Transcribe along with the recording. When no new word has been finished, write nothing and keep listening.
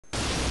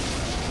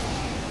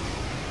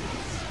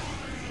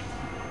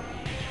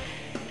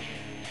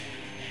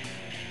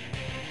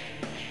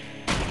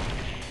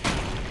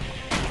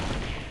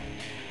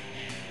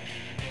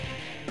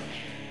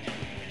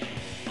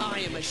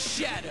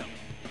Shadow,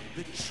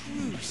 the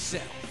true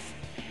self.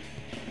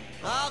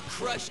 I'll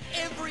crush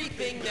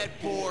everything that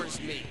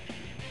bores me.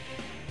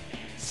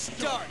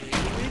 Starting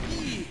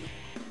with you.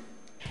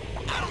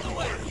 Out of the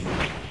way!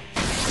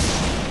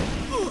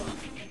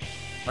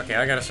 Okay,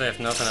 I gotta say, if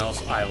nothing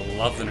else, I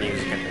love the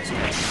music in this game.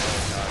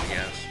 Oh god,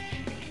 yes.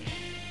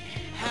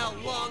 How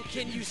long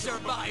can you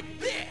survive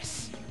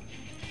this?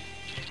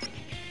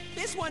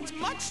 This one's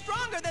much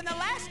stronger than the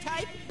last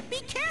type. Be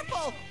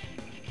careful!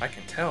 I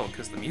can tell,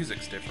 because the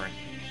music's different.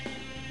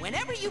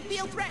 Whenever you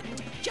feel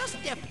threatened,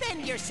 just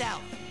defend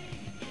yourself.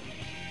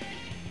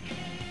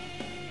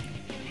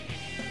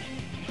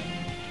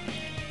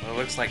 Well, it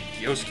looks like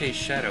Yosuke's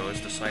shadow has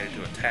decided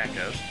to attack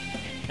us.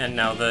 And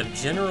now the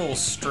general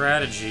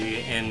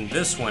strategy in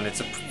this one,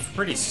 it's a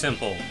pretty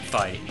simple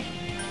fight.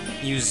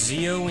 Use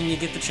Zio when you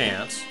get the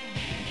chance.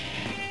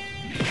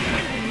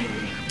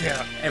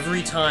 Yeah.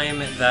 Every time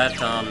that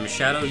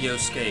Shadow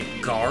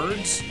Yosuke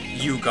guards,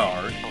 you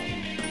guard.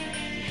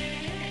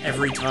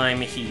 Every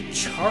time he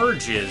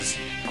charges,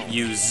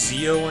 use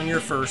Zio on your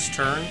first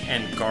turn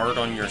and guard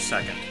on your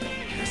second.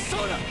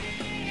 Soda!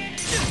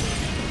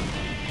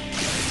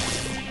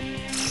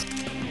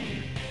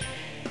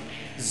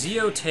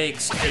 Zio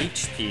takes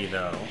HP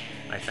though,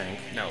 I think.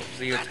 No,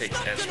 Zio takes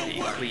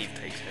SP, Cleave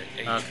takes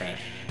HP. Okay.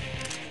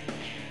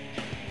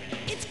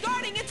 It's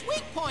guarding its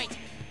weak point.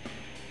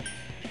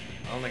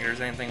 I don't think there's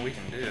anything we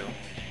can do.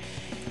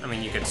 I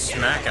mean, you could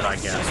smack it, I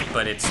guess,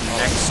 but its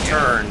next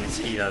turn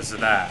he does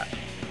that.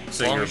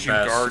 So As long your as you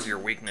best... guard, your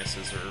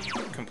weaknesses are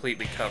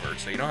completely covered,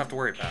 so you don't have to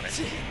worry about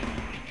it.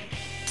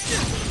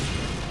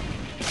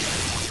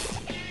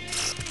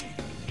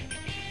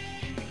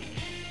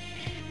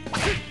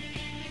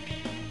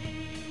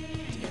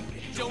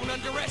 Don't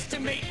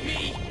underestimate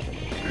me!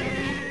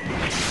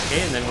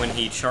 Okay, and then when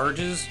he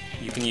charges,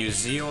 you can use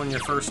Zio on your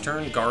first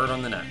turn, guard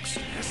on the next.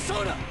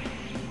 Soda!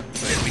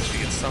 So at least you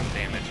get some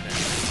damage then.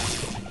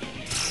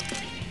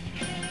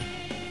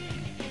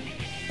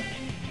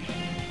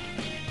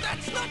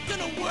 That's not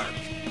gonna work!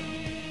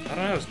 I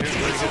don't know, it's doing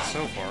pretty good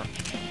so far.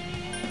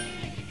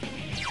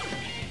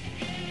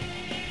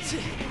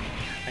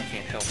 I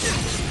can't help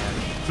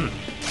it.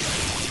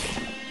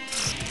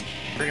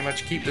 Pretty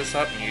much keep this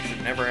up and you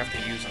should never have to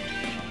use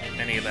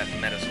any of that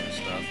medicine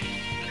stuff.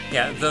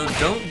 Yeah, though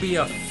don't be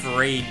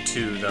afraid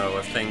to, though,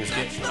 if things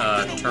get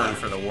turned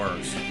for the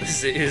worse.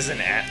 This is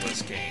an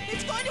Atlas game.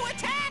 It's going to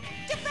attack!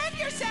 Defend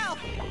yourself!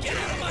 Get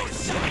out of my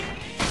sight!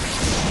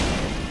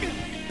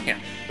 Yeah,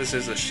 this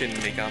is a Shin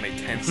Megami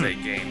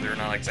Tensei game. They're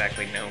not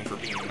exactly known for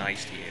being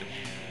nice to you.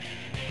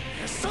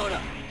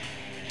 Soda!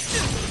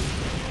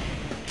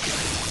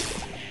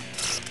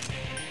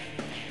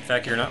 In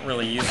fact, you're not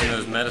really using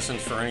those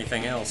medicines for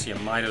anything else. You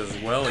might as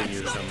well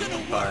use them,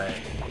 but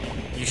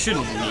you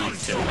shouldn't need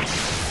to.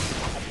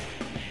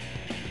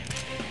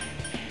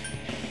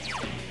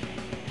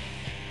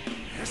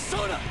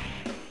 Soda!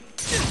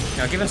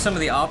 Now, given some of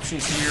the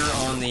options here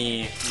on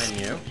the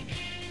menu,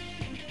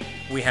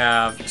 we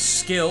have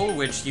skill,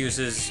 which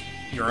uses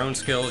your own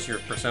skills, your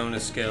persona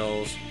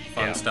skills,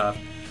 fun stuff.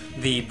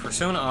 The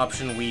persona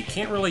option we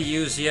can't really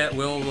use yet.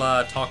 We'll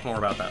talk more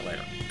about that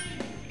later.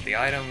 The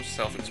items,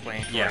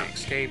 self-explanatory, Yeah.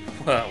 escape.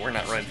 Well, we're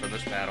not ready for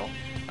this battle.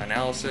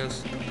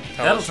 Analysis.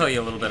 That'll tell you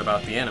a little bit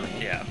about the enemy.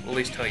 Yeah, at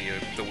least tell you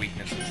the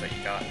weaknesses that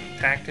you got.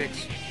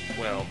 Tactics,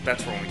 well,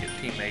 that's when we get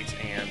teammates,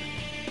 and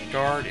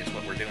guard is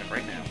what we're doing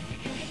right now.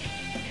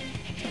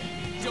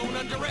 Don't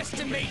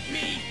underestimate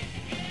me!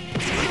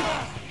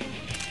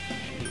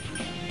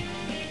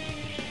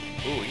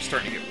 Ooh, he's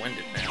starting to get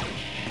winded now.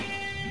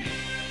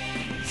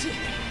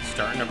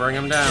 Starting to bring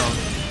him down.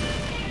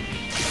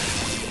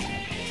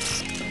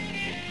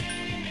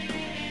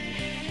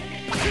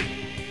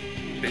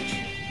 Bitch.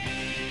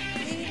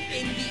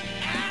 In the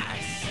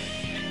ass!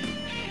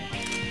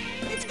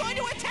 It's going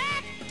to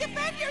attack!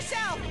 Defend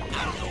yourself!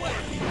 Out of the way!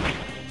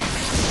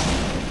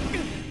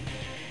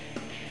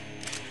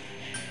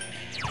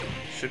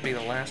 Should be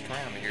the last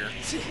round here.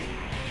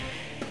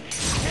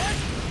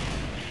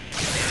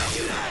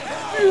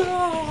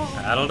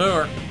 That'll do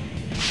her.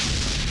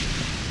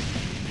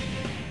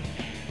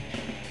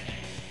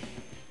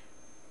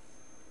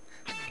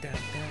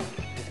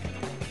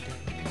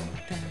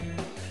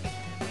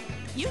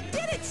 You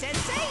did it,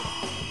 Sensei!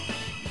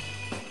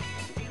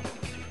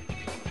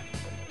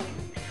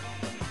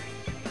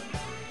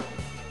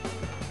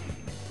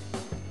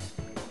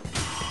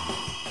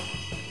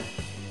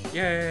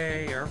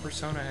 Yay! Our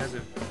persona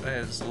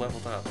has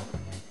leveled up.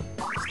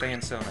 Stay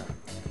in Sona.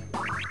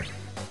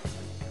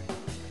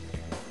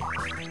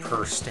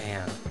 Per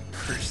stand.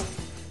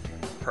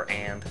 Per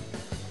and.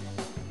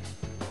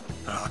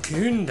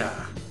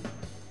 Akunda.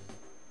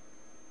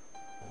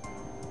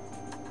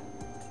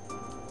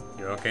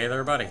 You okay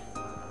there, buddy?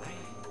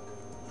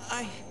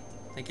 I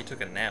think you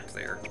took a nap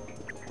there.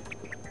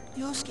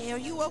 Yosuke, are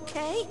you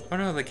okay? Oh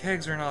no, the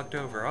kegs are knocked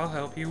over. I'll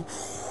help you.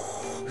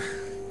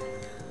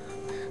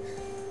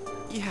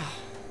 Yeah.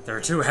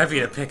 They're too heavy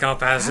to pick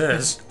up as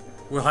is.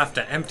 We'll have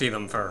to empty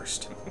them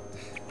first.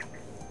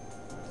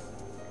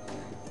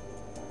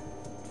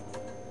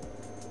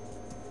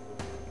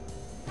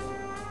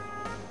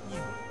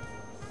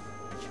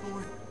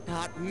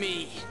 not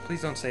me.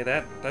 Please don't say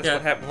that. That's Yeah.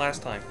 what happened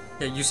last time.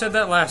 Yeah, you said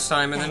that last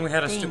time, and then That we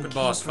had a thing stupid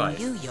came boss from fight.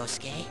 you,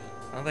 Yosuke.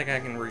 I don't think I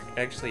can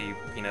actually,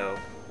 you know,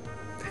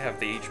 have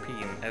the HP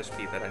and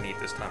SP that I need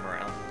this time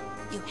around.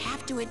 You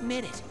have to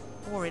admit it,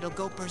 or it'll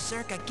go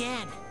berserk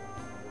again.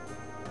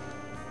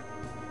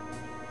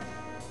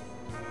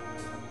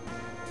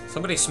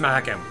 Somebody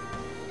smack him.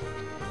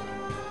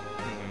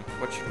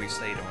 What should we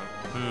say to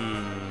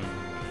him?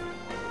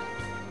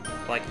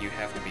 Like you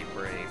have to be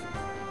brave.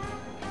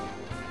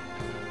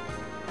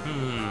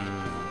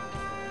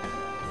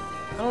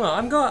 I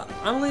don't know.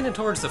 I'm leaning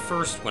towards the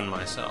first one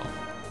myself.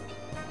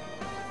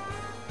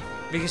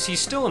 Because he's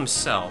still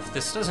himself.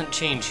 This doesn't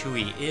change who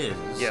he is.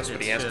 Yes, but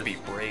It's he has to just- be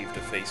brave to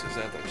face his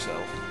other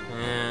self.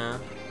 Yeah.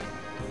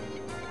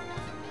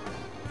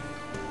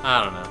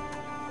 I don't know.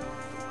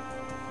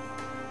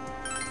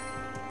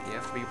 You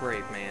have to be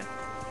brave, man.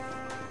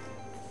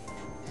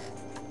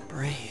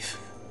 Brave.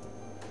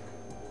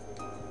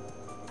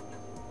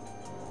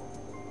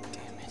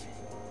 Damn it.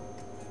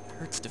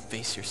 Hurts to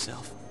face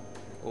yourself.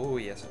 Oh,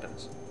 yes it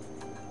does.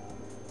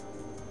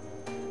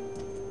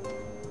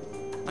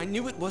 I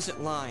knew it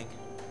wasn't lying.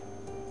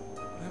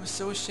 I was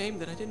so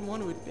ashamed that I didn't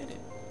want to admit it.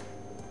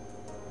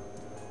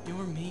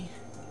 You're me,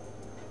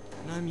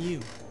 and I'm you.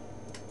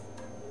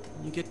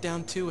 When you get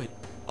down to it,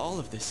 all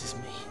of this is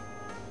me.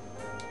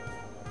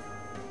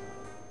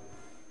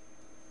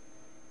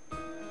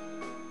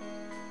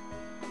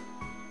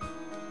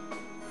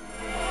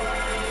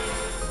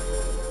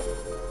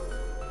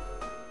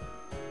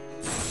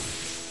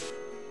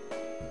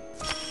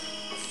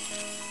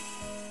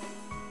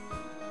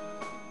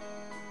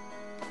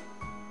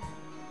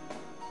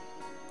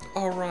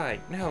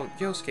 Alright, now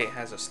Yosuke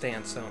has a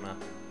Stansona.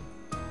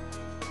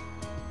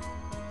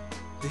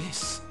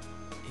 This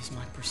is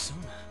my persona.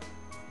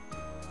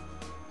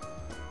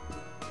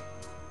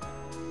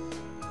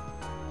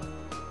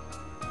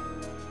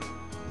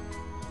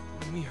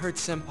 When we heard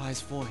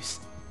Senpai's voice,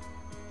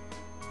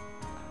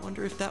 I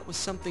wonder if that was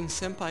something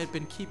Senpai had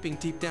been keeping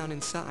deep down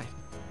inside.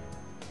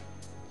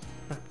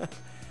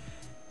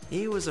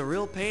 He was a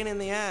real pain in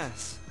the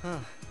ass, huh?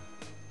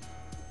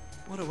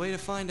 What a way to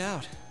find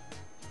out.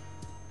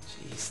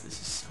 Jeez, this is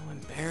so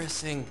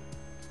embarrassing.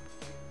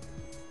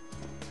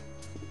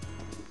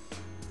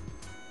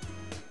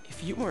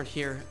 If you weren't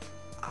here,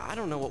 I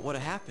don't know what would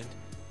have happened.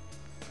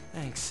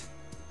 Thanks.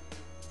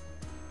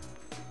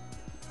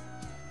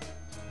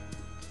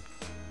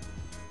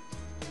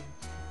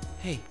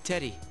 Hey,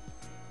 Teddy.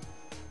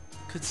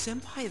 Could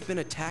Senpai have been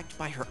attacked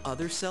by her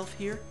other self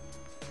here?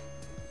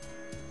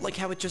 Like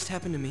how it just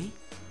happened to me?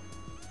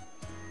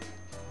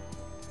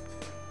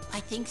 I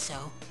think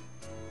so.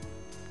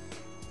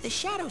 The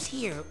shadows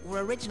here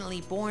were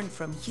originally born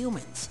from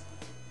humans.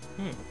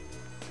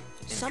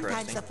 Sometimes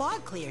Interesting. the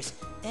fog clears,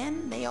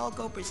 then they all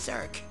go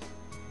berserk.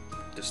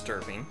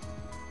 Disturbing.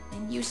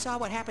 And you saw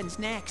what happens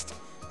next.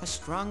 A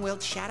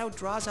strong-willed shadow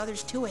draws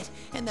others to it,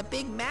 and the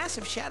big mass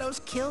of shadows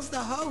kills the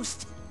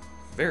host.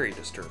 Very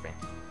disturbing.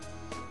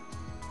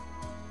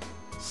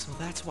 So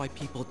that's why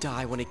people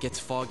die when it gets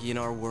foggy in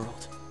our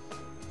world.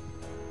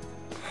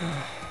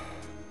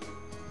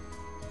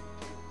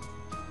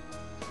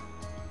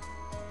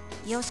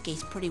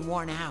 Yosuke's pretty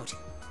worn out.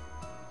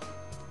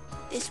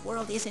 This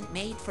world isn't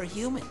made for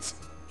humans.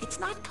 It's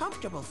not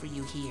comfortable for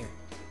you here.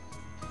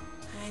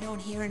 I don't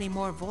hear any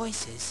more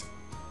voices.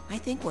 I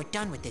think we're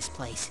done with this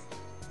place.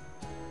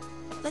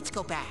 Let's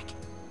go back.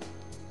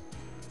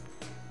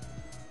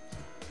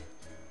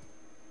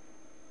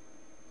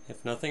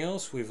 If nothing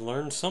else, we've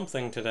learned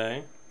something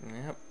today.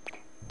 Yep.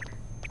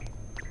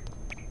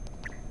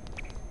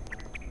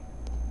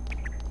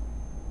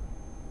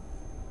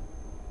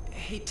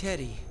 Hey,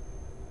 Teddy.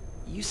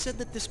 You said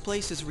that this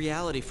place is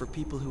reality for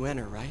people who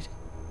enter, right?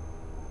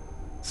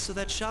 So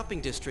that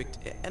shopping district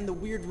and the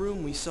weird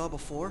room we saw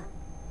before,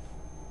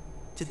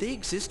 did they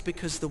exist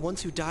because the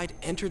ones who died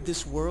entered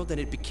this world and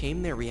it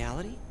became their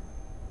reality?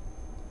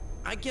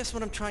 I guess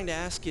what I'm trying to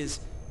ask is,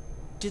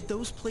 did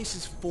those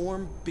places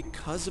form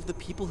because of the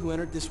people who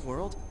entered this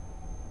world?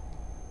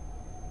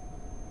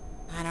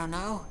 I don't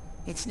know.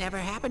 It's never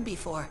happened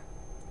before.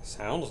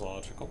 Sounds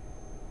logical.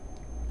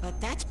 But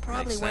that's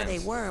probably Makes where they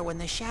sense. were when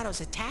the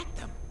shadows attacked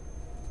them.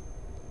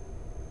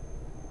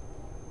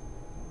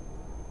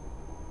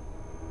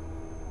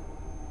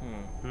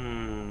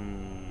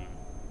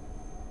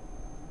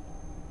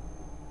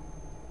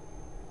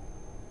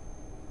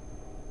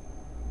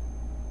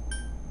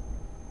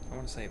 I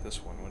want to say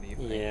this one. What do you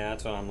think? Yeah,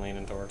 that's what I'm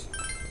leaning towards.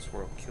 This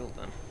world killed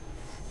them.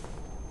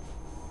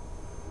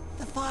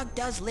 The fog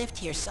does lift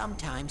here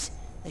sometimes.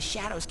 The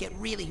shadows get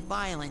really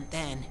violent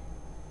then.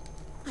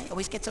 I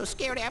always get so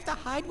scared I have to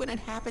hide when it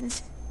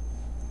happens.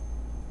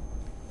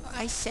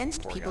 I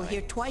sensed Poor people guy.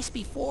 here twice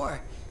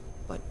before,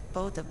 but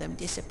both of them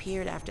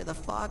disappeared after the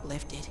fog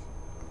lifted.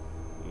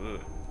 Ugh.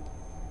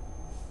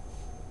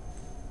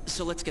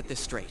 So let's get this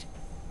straight.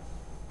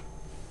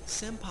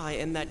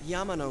 Senpai and that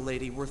Yamano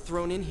lady were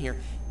thrown in here,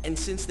 and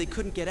since they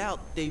couldn't get out,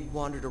 they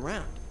wandered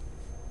around.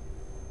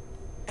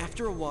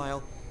 After a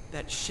while,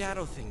 that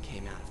shadow thing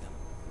came out of them.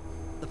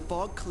 The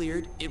fog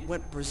cleared, it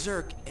went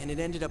berserk, and it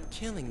ended up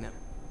killing them.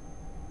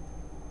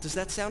 Does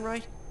that sound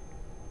right?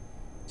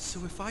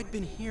 So if I'd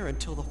been here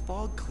until the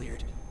fog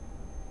cleared,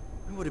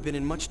 I would have been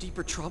in much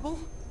deeper trouble?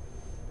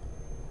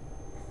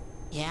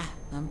 Yeah,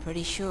 I'm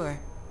pretty sure.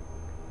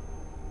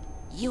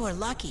 You were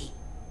lucky.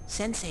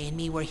 Sensei and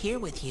me were here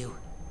with you.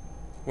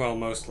 Well,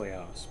 mostly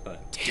us,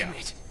 but Damn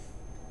it.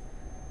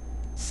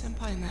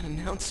 Senpai and that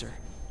announcer,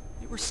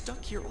 they were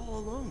stuck here all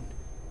alone.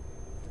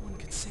 No one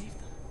could save them.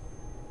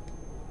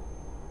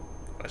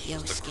 That's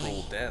just a Yosuke.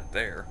 cruel death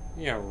there.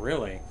 yeah,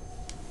 really.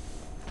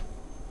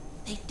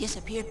 They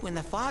disappeared when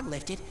the fog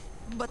lifted,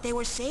 but they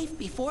were safe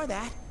before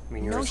that. I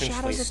mean, you're No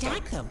essentially shadows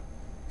attacked stuck. them.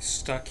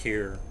 Stuck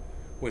here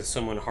with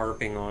someone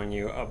harping on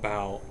you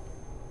about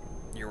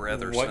Your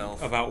other what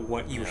self. about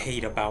what you Yeah.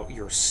 hate about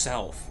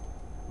yourself,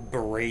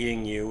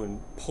 berating you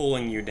and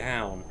pulling you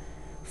down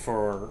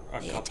for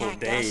a They couple of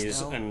attacked us, days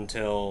though.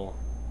 until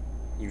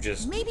you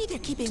just Maybe they're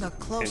keeping a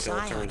close until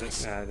it eye on turns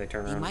us. they turn They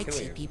around and might kill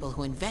see you. people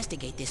who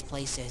investigate this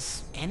place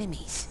as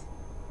enemies.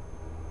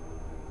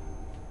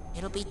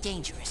 It'll be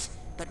dangerous,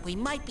 but we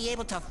might be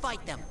able to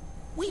fight them.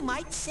 We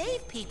might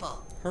save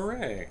people.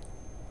 Hooray!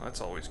 That's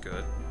always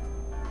good.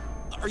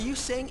 Are you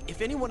saying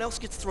if anyone else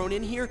gets thrown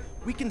in here,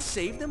 we can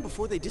save them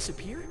before they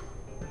disappear?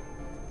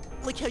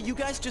 Like how you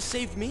guys just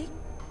saved me?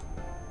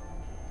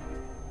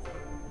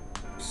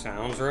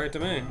 Sounds right to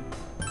me.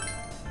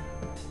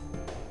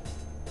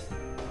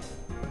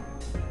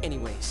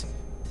 Anyways,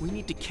 we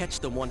need to catch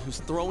the one who's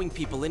throwing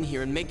people in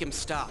here and make him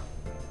stop.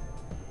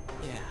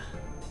 Yeah.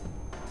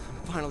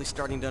 I'm finally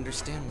starting to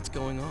understand what's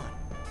going on.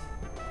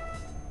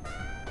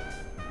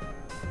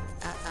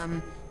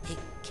 Hey,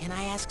 can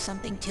I ask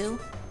something too?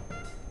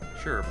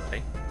 Sure,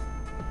 buddy.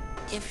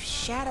 If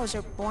shadows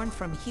are born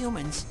from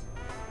humans,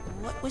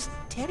 what was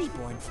Teddy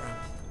born from?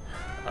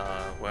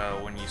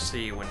 Well, when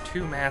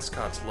two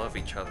mascots love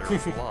each other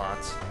with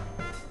lots,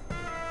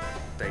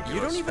 they do You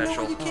a don't even know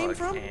special where you came hug,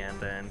 from? and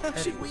then How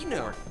Teddy should was we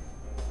know? born.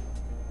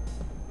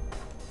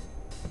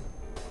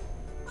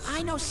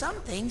 I know some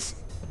things,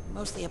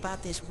 mostly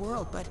about this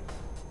world, but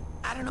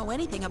I don't know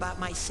anything about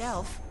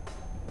myself.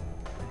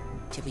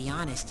 To be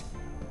honest,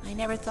 I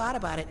never thought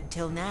about it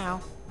until now.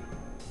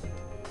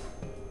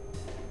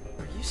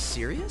 Are you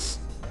serious?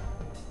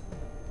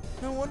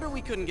 No wonder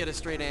we couldn't get a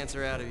straight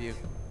answer out of you.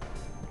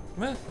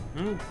 Well,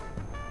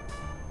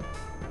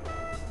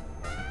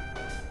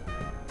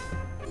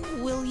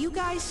 Will you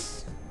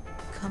guys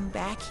come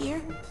back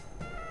here?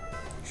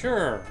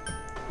 sure.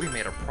 We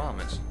made a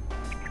promise.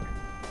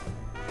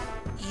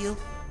 You'll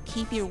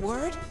keep your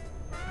word?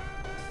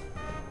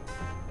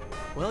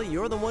 Well,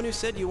 you're the one who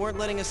said you weren't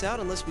letting us out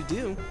unless we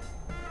do.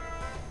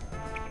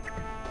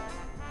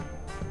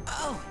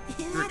 Oh,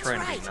 We were that's trying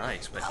right. to be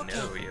nice, but Okay,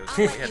 no, I'll Yosuke, let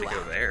we had to you go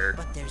out. there.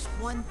 But there's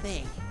one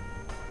thing.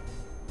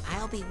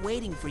 I'll be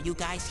waiting for you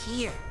guys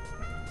here.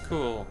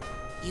 Cool.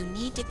 You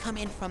need to come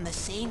in from the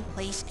same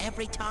place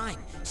every time,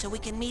 so we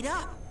can meet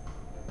up.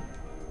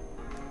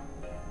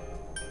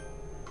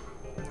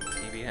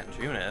 TV Aunt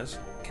Junez.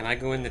 Can I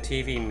go in the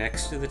TV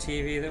next to the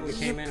TV that we You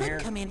came in could here?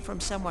 come in from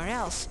somewhere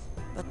else,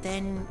 but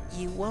then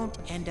you won't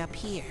end up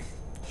here.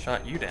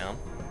 Shot you down.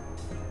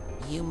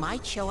 You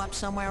might show up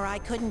somewhere I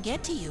couldn't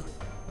get to you.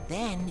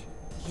 Then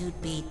you'd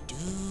be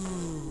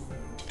doomed.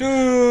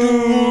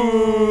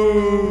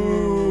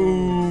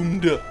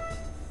 Doomed!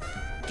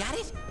 Got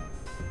it?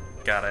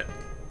 Got it.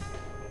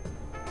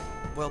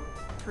 Well,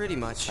 pretty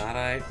much.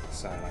 Side-eye,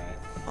 side-eye.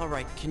 All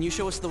right, can you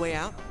show us the way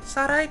out?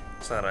 Sarai,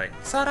 Sarai,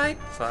 Sarai,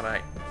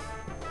 Sarai.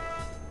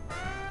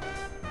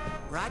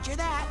 Roger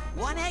that.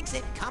 One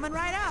exit coming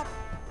right up.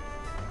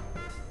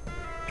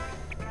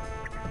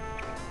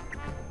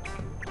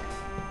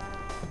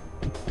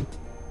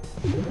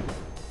 All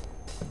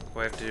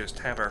we have to do is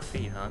tap our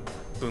feet, huh?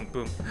 Boom,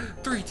 boom.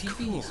 3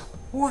 TVs.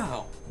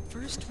 Wow.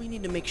 First, we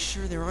need to make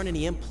sure there aren't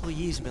any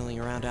employees milling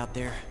around out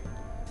there.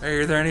 Hey,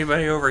 is there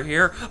anybody over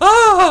here?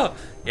 Ah!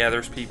 Yeah,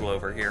 there's people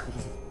over here.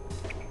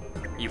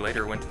 He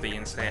later went to the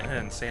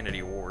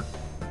insanity ward.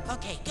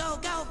 Okay, go,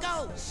 go,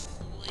 go.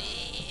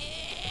 Swish.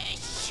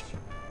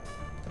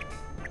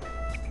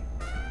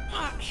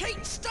 Hey,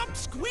 stop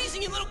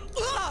squeezing, you little...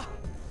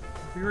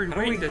 We were How do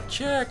waiting we- to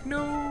check.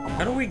 No.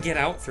 How do we get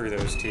out through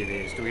those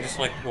TVs? Do we just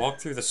like walk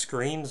through the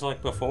screens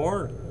like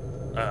before?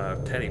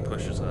 Teddy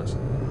pushes us.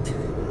 And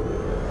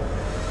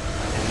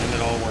then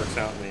it all works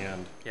out in the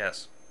end.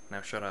 Yes.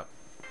 Now shut up.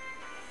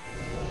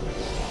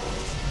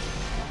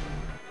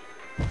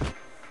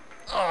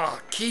 Oh,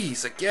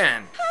 keys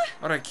again.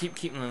 Why do I keep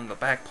keeping them in the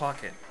back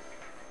pocket?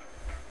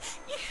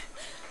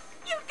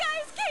 You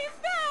guys came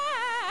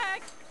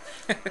back!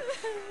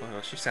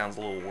 Well, she sounds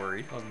a little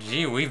worried. Oh,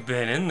 gee, we've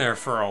been in there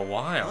for a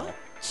while.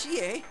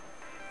 Chie?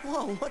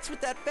 Whoa, what's with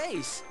that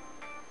face?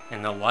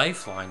 And the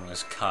lifeline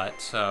was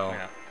cut, so...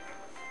 Yeah.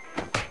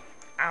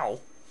 Ow.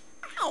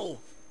 Ow!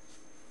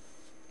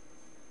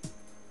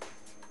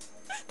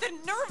 The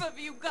nerve of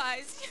you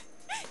guys!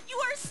 You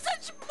are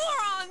such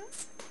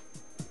morons!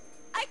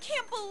 I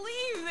can't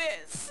believe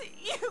this!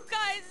 You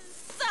guys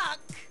suck!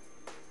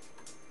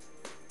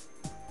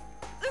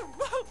 The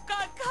rope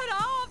got cut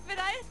off and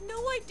I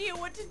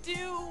what to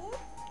do.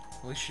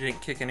 At least you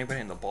didn't kick anybody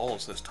in the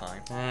balls this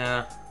time.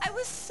 Yeah. I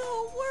was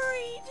so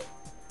worried.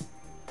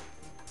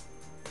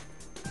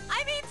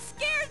 I mean,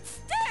 scared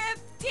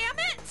stiff, damn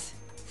it!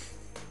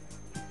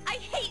 I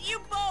hate you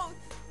both.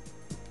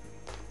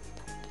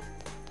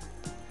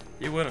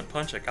 You wouldn't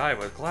punch a guy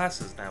with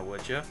glasses now,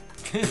 would you?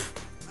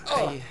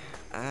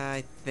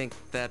 I think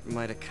that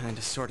might have kind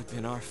of sort of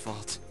been our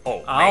fault.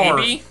 Oh, Our,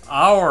 maybe?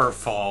 our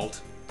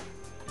fault.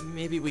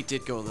 Maybe we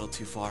did go a little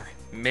too far.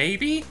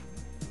 Maybe?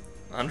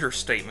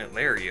 Understatement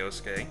there,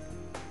 Yosuke.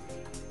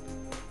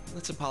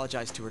 Let's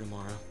apologize to her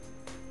tomorrow.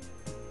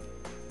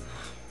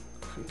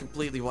 I'm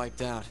completely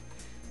wiped out.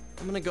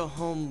 I'm gonna go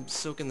home,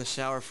 soak in the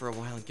shower for a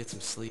while, and get some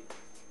sleep.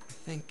 I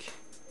think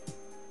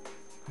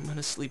I'm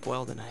gonna sleep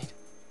well tonight.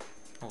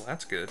 Oh,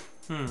 that's good.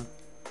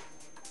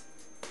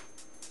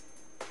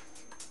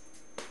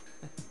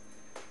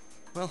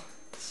 Well,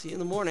 see you in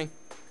the morning.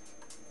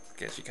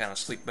 Guess you kind of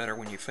sleep better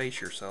when you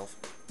face yourself.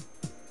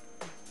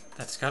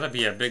 That's gotta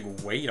be a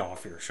big weight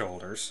off your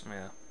shoulders.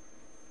 Yeah.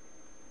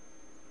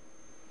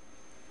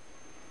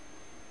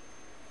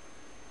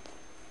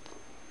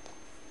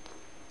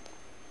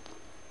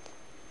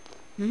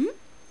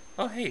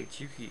 Oh, hey, it's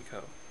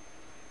Yukiko.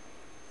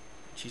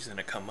 She's in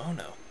a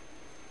kimono.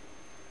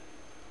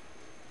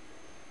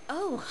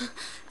 Oh,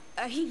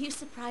 are you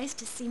surprised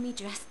to see me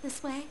dressed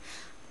this way?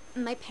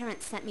 My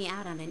parents sent me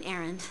out on an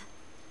errand.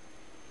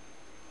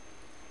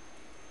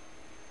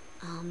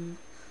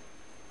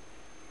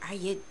 Are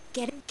you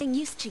getting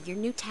used to your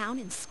new town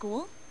and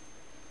school?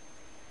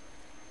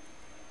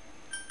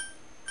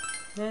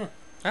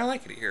 I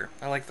like it here.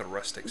 I like the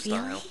rustic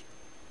style. Really?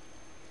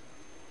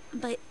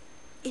 But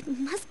it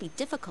must be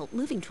difficult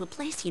moving to a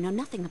place you know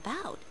nothing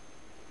about.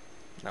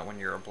 Not when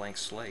you're a blank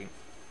slate.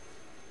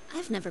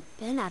 I've never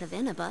been out of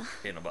Inaba,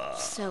 Inaba.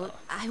 so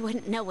I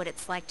wouldn't know what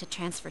it's like to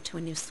transfer to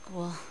a new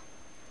school.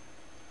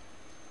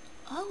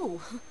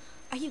 Oh,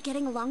 are you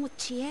getting along with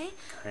Chie?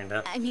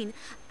 Kinda. I mean,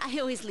 I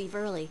always leave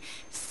early,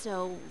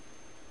 so,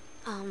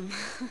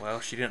 Well,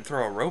 she didn't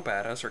throw a rope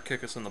at us or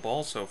kick us in the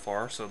balls so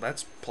far, so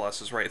that's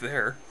pluses right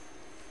there.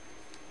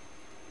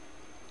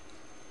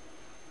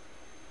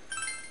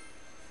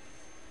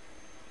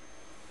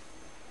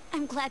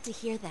 I'm glad to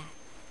hear that.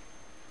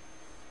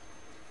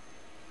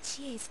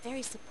 Chie's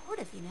very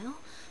supportive, you know?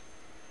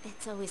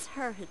 It's always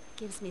her who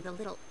gives me the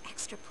little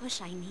extra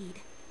push I need.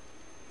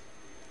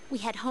 We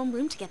had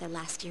homeroom together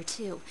last year,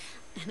 too,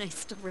 and I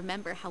still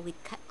remember how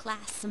we'd cut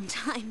class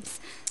sometimes.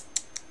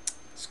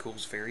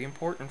 School's very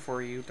important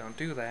for you. Don't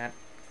do that.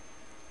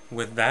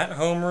 With that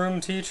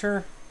homeroom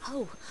teacher?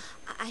 Oh,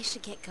 I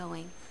should get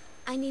going.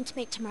 I need to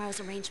make tomorrow's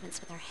arrangements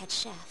with our head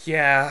chef.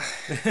 Yeah.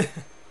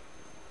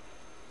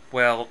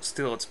 Well,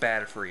 still, it's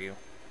bad for you.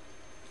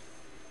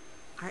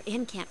 Our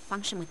inn can't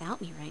function without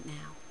me right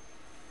now.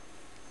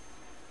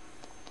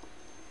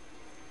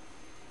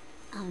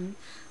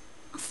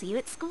 I'll see you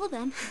at school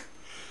then.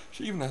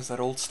 She even has that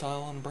old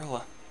style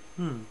umbrella.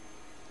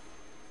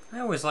 I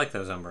always like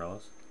those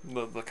umbrellas.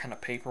 The kind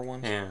of paper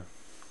ones. Yeah.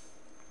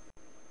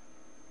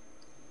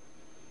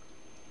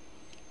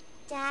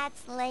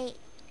 Dad's late.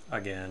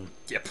 Again.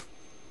 Yep.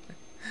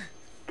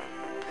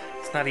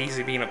 It's not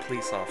easy being a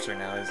police officer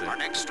now, is it? Our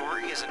next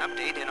story is an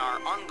update in our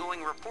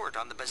ongoing report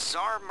on the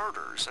bizarre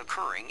murders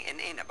occurring in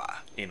Inaba.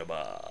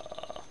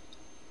 Inaba.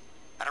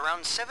 At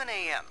around 7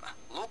 a.m.,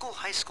 local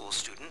high school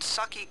student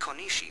Saki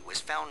Konishi was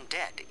found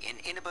dead in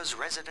Inaba's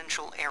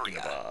residential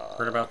area.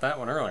 Heard about that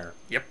one earlier.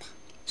 Yep.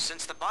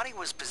 Since the body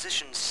was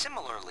positioned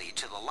similarly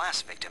to the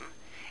last victim,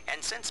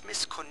 and since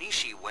Miss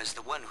Konishi was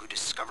the one who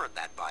discovered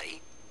that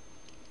body,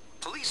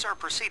 police are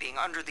proceeding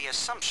under the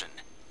assumption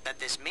that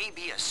this may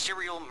be a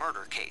serial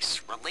murder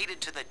case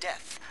related to the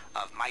death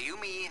of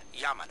Mayumi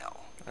Yamano.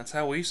 That's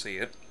how we see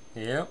it.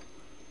 Yep.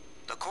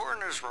 The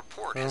coroner's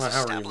report I don't has know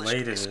how established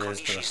related Miss it is to the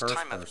Konishi's first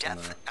time of person,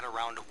 death at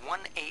around 1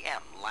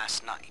 a.m.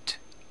 last night.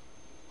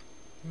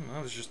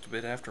 That was just a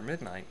bit after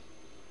midnight.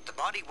 The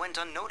body went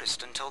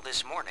unnoticed until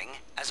this morning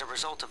as a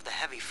result of the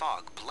heavy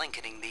fog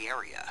blanketing the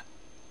area.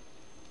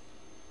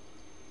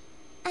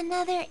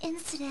 Another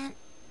incident.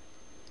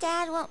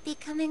 Dad won't be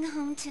coming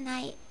home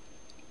tonight.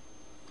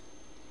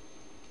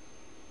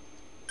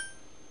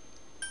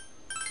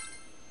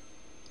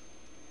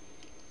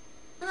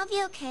 I'll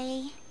be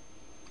okay.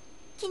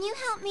 Can you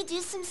help me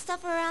do some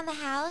stuff around the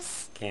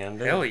house? Can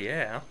do. Hell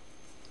yeah.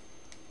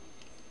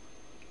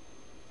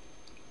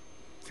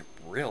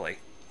 Really?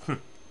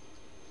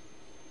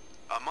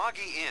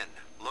 Amagi Inn,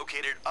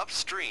 located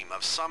upstream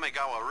of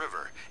Samegawa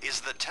River,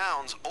 is the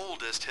town's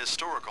oldest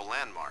historical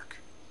landmark.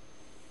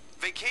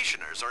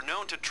 Vacationers are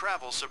known to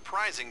travel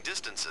surprising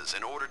distances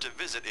in order to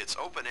visit its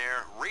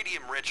open-air,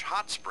 radium-rich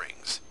hot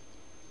springs.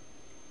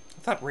 I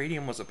thought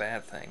radium was a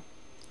bad thing.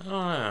 I don't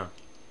know.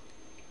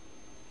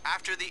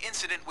 After the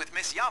incident with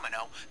Miss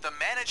Yamano, the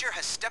manager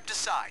has stepped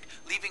aside,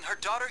 leaving her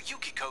daughter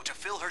Yukiko to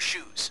fill her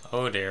shoes.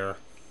 Oh dear.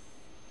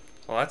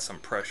 Well, that's some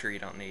pressure you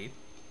don't need.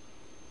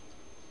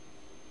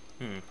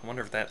 I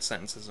wonder if that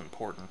sentence is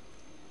important.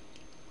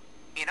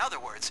 In other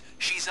words,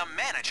 she's a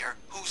manager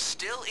who's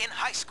still in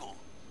high school.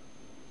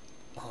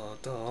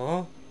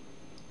 Duh.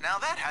 Now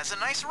that has a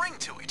nice ring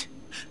to it.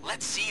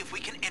 Let's see if we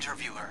can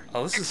interview her.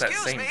 Oh, this is that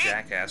Excuse same me?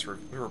 jackass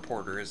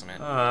reporter, isn't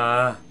it?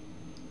 Are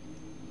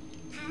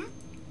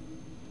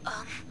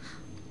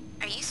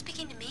you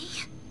speaking to me?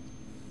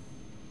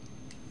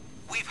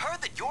 We've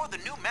heard that you're the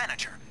new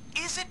manager.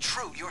 Is it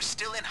true you're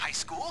still in high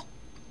school?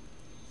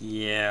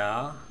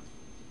 Yeah.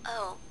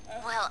 Oh,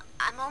 well,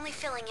 I'm only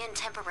filling in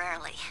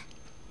temporarily.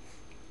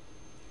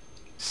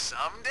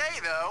 Someday,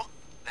 though.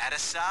 That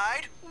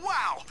aside,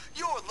 wow,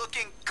 you're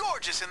looking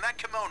gorgeous in that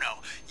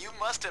kimono. You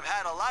must have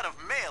had a lot of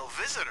male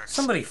visitors.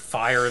 Somebody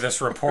fire this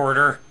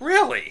reporter.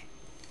 Really?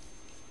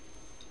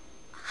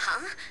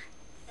 Huh?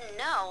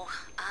 No,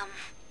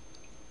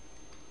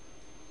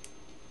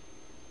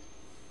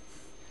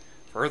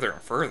 Further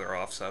and further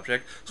off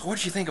subject. So what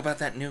did you think about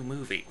that new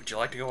movie? Would you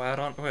like to go out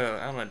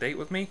on a date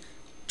with me?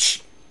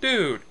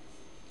 Dude,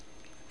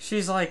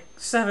 She's like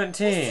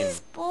 17. This is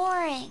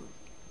boring.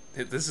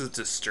 this is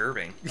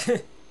disturbing.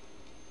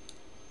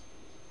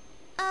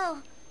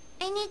 Oh,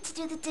 I need to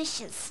do the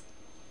dishes.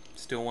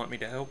 Still want me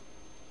to help?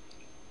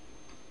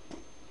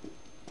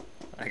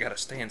 I gotta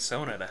stay in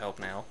Sona to help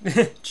now.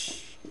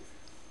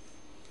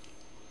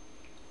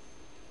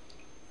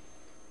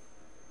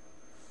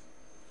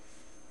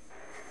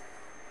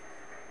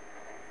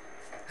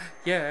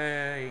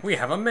 Yay! We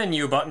have a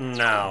menu button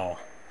now.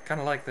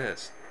 Kinda like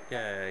this.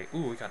 Yay.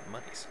 Ooh, we got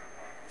monies.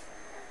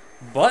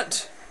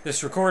 But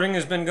this recording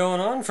has been going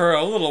on for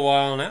a little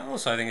while now,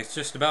 so I think it's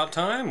just about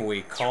time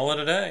we call it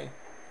a day.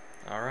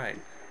 Alright.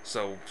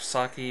 So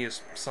Saki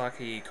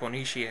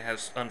Konishi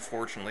has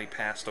unfortunately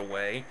passed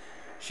away.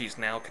 She's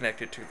now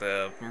connected to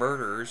the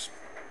murders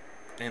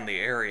in the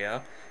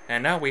area.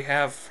 And now we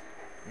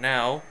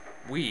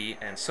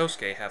and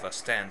Sosuke have a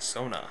Stan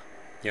Sona.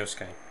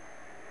 Yosuke.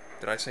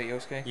 Did I say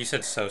Yosuke? You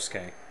said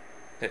Sosuke.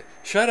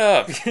 Shut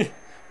up!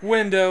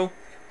 Window!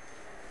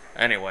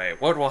 Anyway,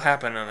 what will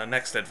happen in the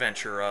next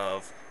adventure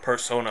of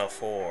Persona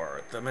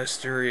 4, The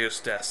Mysterious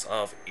Deaths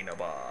of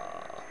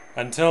Inaba?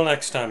 Until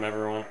next time,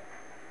 everyone.